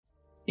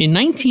In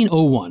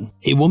 1901,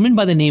 a woman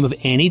by the name of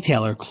Annie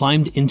Taylor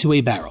climbed into a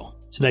barrel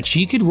so that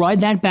she could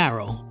ride that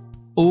barrel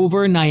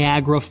over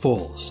Niagara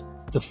Falls,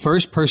 the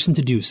first person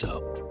to do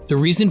so. The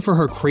reason for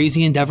her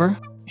crazy endeavor?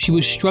 She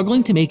was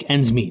struggling to make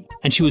ends meet,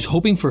 and she was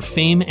hoping for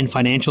fame and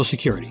financial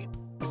security.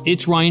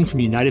 It's Ryan from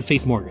United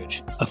Faith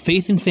Mortgage, a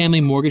faith and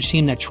family mortgage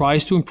team that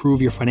tries to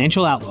improve your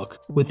financial outlook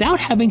without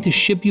having to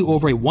ship you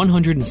over a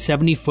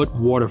 170-foot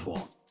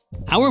waterfall.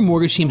 Our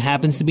mortgage team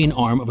happens to be an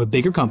arm of a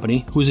bigger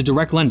company who is a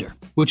direct lender,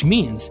 which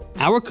means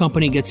our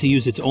company gets to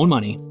use its own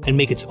money and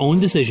make its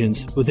own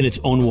decisions within its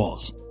own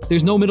walls.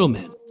 There's no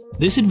middleman.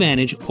 This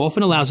advantage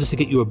often allows us to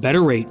get you a better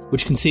rate,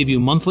 which can save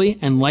you monthly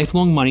and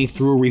lifelong money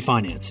through a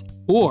refinance,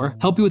 or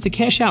help you with a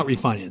cash-out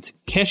refinance,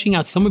 cashing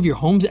out some of your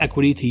home's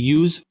equity to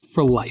use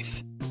for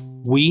life.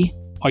 We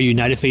are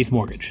United Faith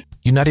Mortgage.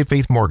 United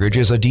Faith Mortgage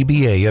is a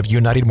DBA of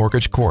United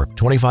Mortgage Corp.,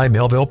 25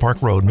 Melville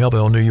Park Road,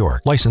 Melville, New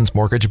York. Licensed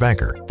mortgage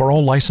banker. For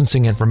all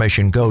licensing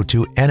information, go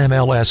to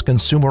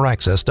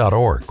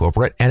nmlsconsumeraccess.org.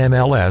 Corporate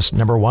NMLS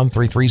number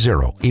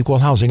 1330. Equal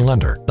housing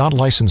lender. Not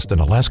licensed in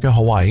Alaska,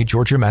 Hawaii,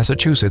 Georgia,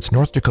 Massachusetts,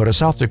 North Dakota,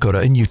 South Dakota,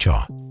 and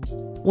Utah.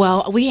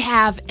 Well, we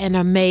have an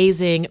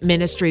amazing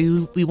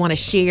ministry we want to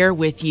share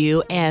with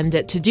you. And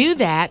to do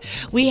that,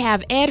 we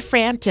have Ed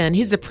Frampton.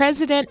 He's the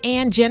president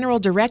and general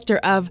director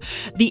of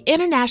the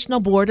International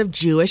Board of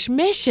Jewish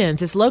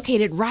Missions. It's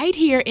located right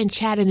here in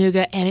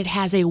Chattanooga, and it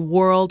has a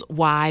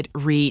worldwide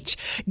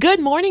reach. Good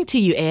morning to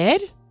you,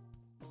 Ed.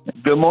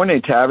 Good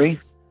morning, Tabby.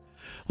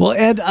 Well,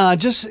 Ed,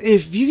 just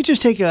if you could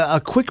just take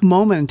a quick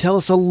moment and tell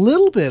us a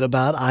little bit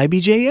about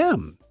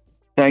IBJM.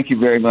 Thank you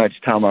very much,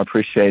 Tom. I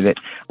appreciate it.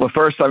 Well,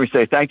 first, let me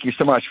say thank you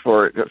so much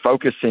for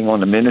focusing on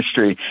the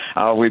ministry.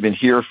 We've been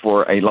here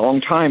for a long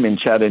time in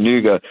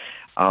Chattanooga.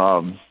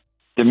 The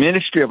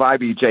ministry of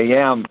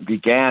IBJM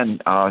began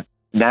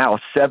now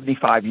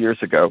 75 years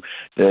ago.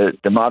 The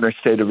modern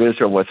state of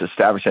Israel was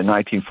established in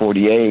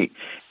 1948,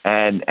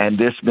 and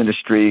this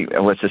ministry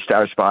was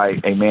established by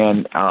a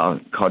man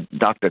called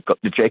Dr.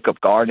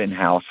 Jacob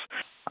Gardenhouse,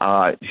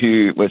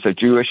 who was a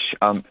Jewish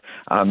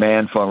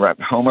man from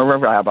home of a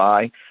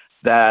rabbi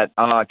that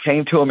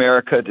came to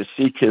America to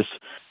seek his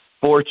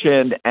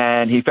fortune,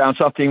 and he found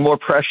something more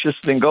precious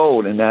than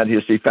gold, and that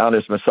is he found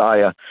his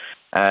Messiah,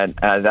 and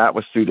that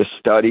was through the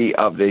study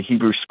of the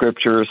Hebrew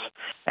Scriptures.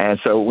 And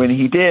so when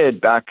he did,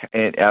 back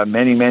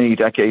many, many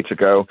decades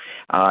ago,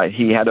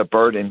 he had a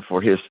burden for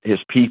his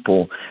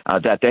people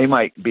that they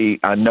might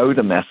know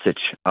the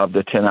message of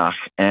the Tanakh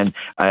and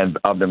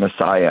of the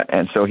Messiah.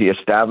 And so he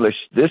established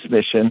this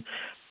mission.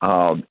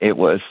 It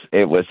was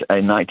in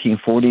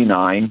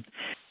 1949.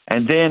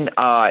 And then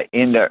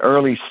in the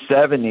early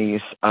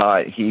 70s,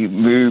 he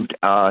moved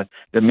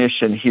the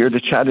mission here to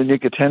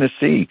Chattanooga,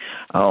 Tennessee,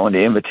 on the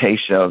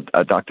invitation of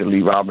Dr.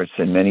 Lee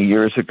Robertson many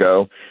years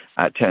ago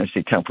at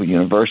Tennessee Temple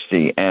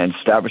University, and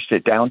established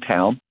it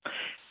downtown.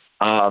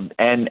 And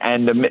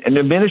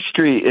the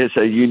ministry is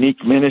a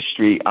unique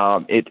ministry.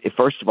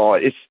 First of all,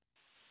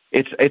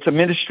 it's a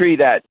ministry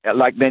that,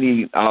 like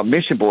many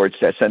mission boards,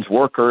 that sends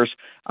workers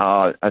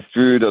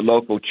through the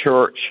local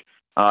church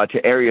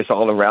to areas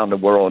all around the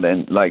world.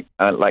 And like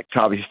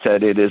Tavi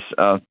said, it is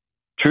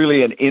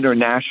truly an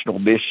international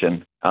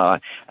mission.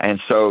 And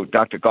so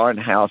Dr.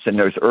 Gardenhouse in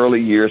those early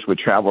years would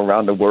travel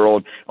around the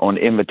world on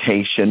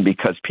invitation,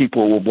 because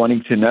people were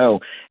wanting to know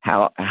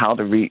how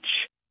to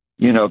reach,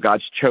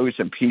 God's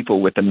chosen people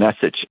with the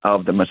message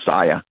of the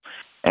Messiah.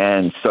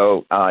 And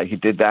so he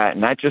did that,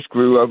 and that just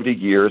grew over the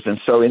years. And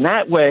so in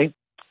that way,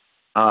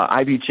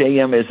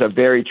 IBJM is a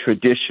very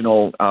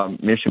traditional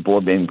mission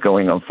board, been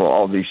going on for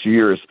all these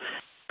years.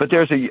 But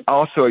there's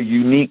also a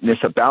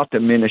uniqueness about the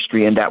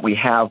ministry in that we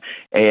have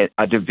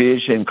a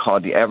division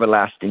called the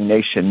Everlasting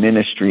Nation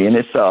Ministry, and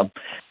it's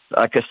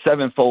like a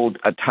sevenfold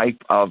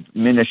type of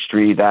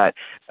ministry that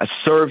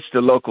serves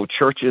the local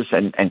churches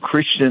and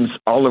Christians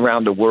all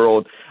around the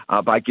world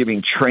by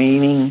giving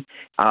training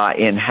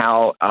in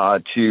how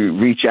to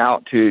reach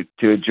out to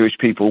Jewish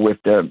people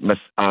with the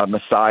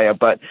Messiah,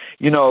 but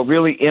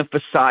really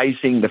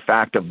emphasizing the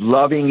fact of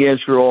loving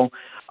Israel,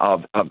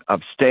 of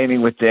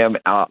standing with them,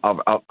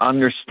 of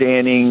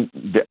understanding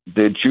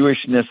the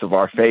Jewishness of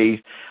our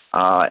faith,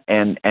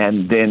 and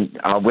then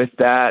with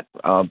that,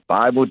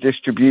 Bible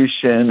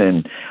distribution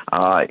and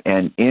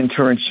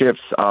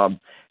internships,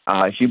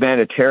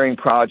 humanitarian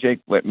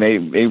project.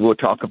 Maybe we'll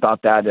talk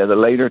about that at a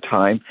later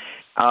time,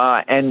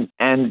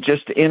 and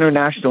just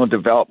international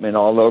development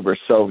all over.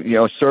 So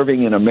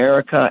serving in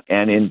America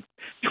and in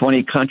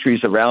 20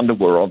 countries around the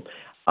world.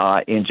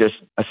 In just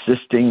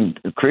assisting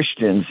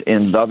Christians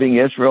in loving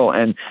Israel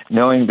and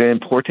knowing the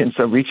importance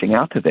of reaching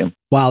out to them.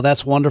 Wow,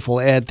 that's wonderful,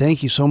 Ed.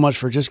 Thank you so much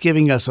for just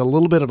giving us a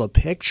little bit of a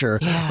picture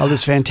of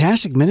this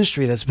fantastic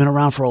ministry that's been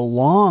around for a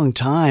long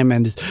time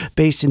and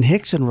based in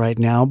Hickson right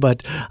now.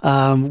 But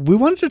we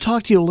wanted to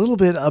talk to you a little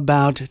bit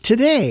about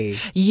today.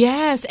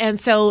 Yes, and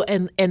so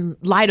in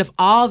light of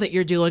all that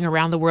you're doing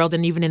around the world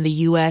and even in the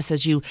U.S.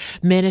 as you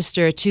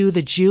minister to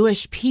the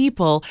Jewish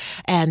people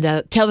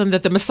and tell them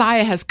that the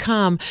Messiah has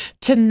come,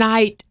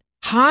 tonight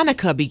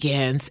Hanukkah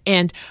begins.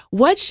 And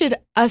what should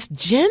us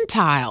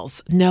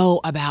Gentiles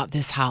know about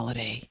this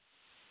holiday?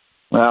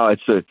 Well,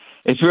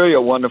 it's really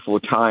a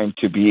wonderful time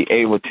to be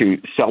able to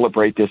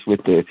celebrate this with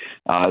the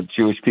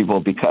Jewish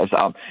people, because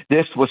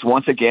this was,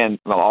 once again,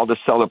 all the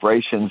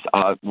celebrations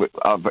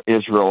of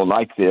Israel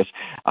like this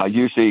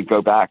usually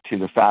go back to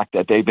the fact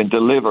that they've been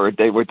delivered.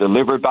 They were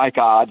delivered by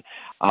God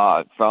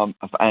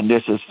and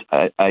this is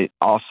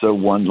also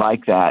one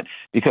like that,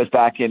 because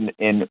back in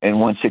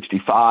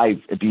 165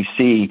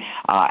 BC,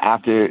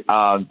 after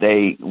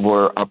they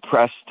were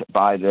oppressed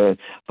by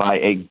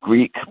a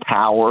Greek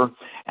power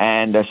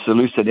and the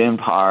Seleucid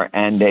Empire,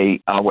 and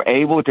they were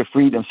able to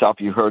free themselves.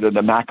 You heard of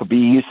the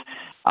Maccabees.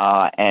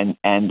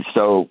 And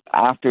so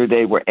after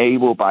they were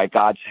able, by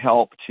God's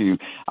help, to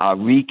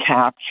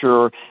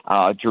recapture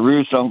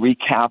Jerusalem,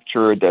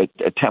 recapture the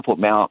Temple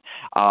Mount,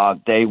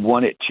 they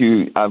wanted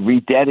to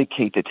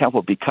rededicate the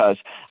temple, because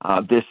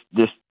this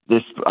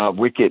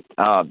wicked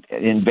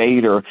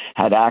invader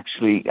had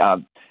actually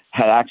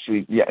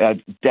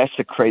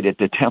desecrated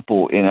the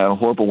temple in a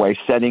horrible way,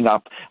 setting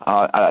up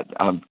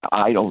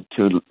idol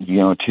to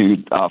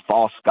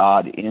false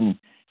god in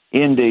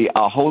the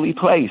holy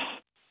place.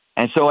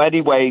 And so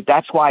anyway,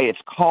 that's why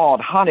it's called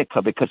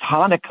Hanukkah, because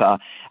Hanukkah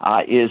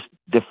is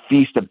the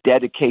feast of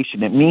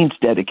dedication. It means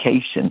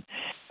dedication.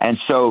 And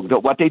so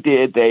what they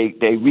did, they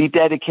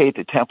rededicated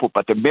the temple.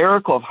 But the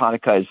miracle of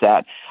Hanukkah is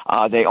that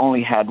they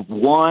only had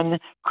one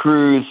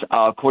cruse,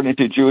 according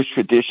to Jewish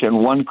tradition,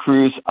 one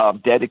cruse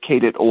of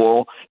dedicated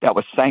oil that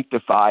was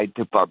sanctified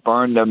to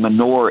burn the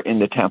menorah in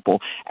the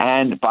temple.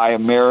 And by a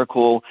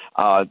miracle,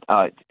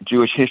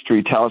 Jewish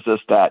history tells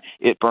us that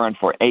it burned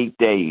for 8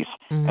 days.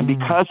 Mm. And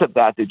because of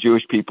that, the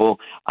Jewish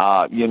people,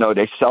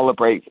 they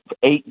celebrate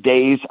 8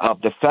 days of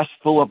the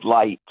Festival of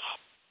Lights.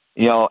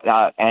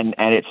 And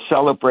it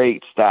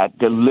celebrates that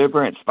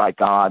deliverance by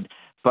God,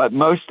 but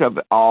most of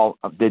all,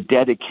 of the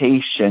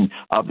dedication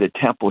of the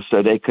temple,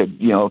 so they could,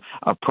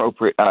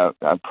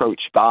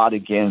 approach God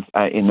again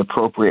in the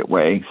appropriate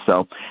way.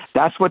 So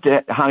that's what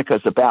the Hanukkah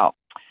is about.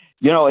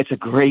 It's a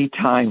great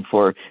time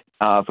for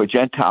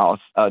Gentiles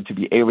to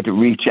be able to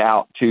reach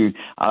out to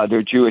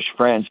their Jewish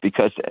friends,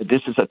 because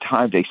this is a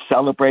time they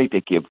celebrate, they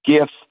give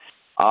gifts,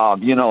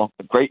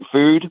 great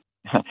food.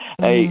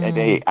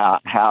 They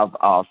have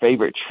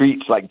favorite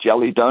treats like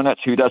jelly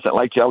donuts. Who doesn't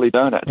like jelly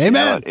donuts?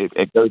 Amen.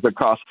 It goes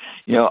across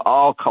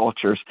all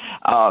cultures.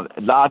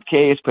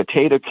 Latkes,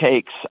 potato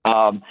cakes,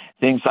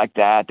 things like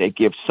that. They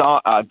give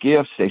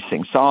gifts. They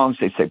sing songs.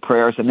 They say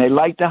prayers, and they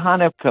light the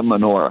Hanukkah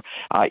menorah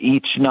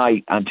each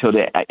night until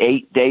the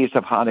 8 days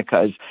of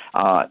Hanukkah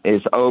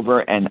is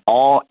over, and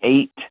all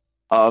 8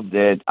 of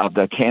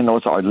the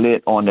candles are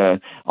lit on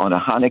a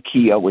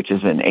Hanukkah, which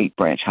is an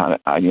 8-branch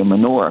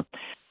menorah.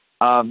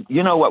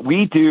 What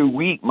we do,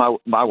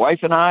 my wife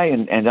and I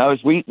and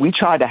others, we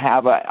try to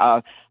have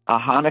a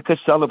Hanukkah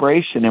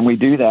celebration, and we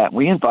do that.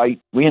 We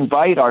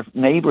invite our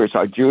neighbors,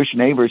 our Jewish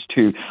neighbors,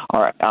 to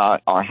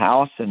our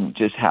house, and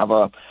just have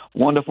a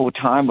wonderful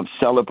time of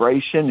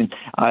celebration,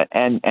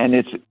 and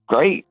it's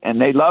great, and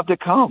they love to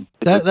come.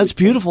 That's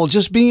beautiful.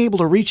 Just being able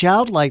to reach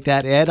out like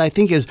that, Ed, I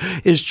think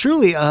is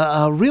truly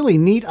a really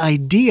neat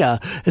idea,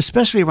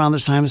 especially around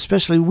this time.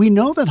 Especially, we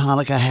know that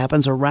Hanukkah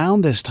happens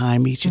around this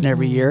time each and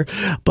every year,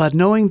 but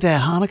knowing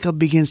that Hanukkah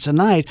begins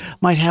tonight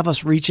might have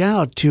us reach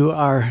out to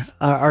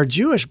our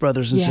Jewish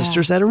brothers and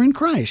sisters that are in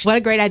Christ. What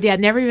a great idea. I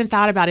never even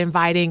thought about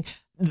inviting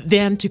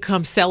them to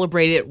come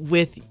celebrate it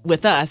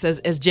with us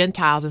as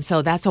Gentiles. And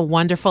so that's a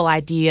wonderful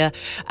idea.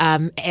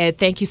 Ed,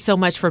 thank you so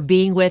much for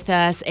being with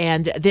us.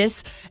 And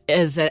this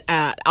is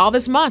all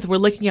this month, we're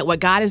looking at what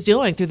God is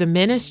doing through the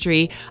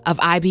ministry of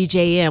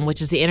IBJM,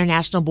 which is the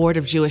International Board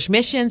of Jewish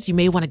Missions. You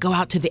may want to go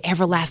out to the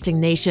Everlasting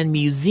Nation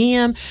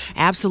Museum,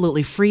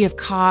 absolutely free of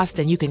cost.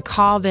 And you can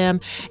call them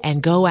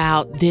and go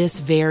out this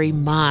very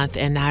month.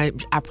 And I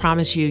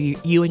promise you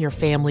and your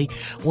family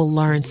will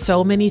learn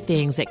so many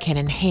things that can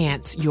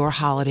enhance your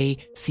holiday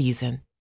season.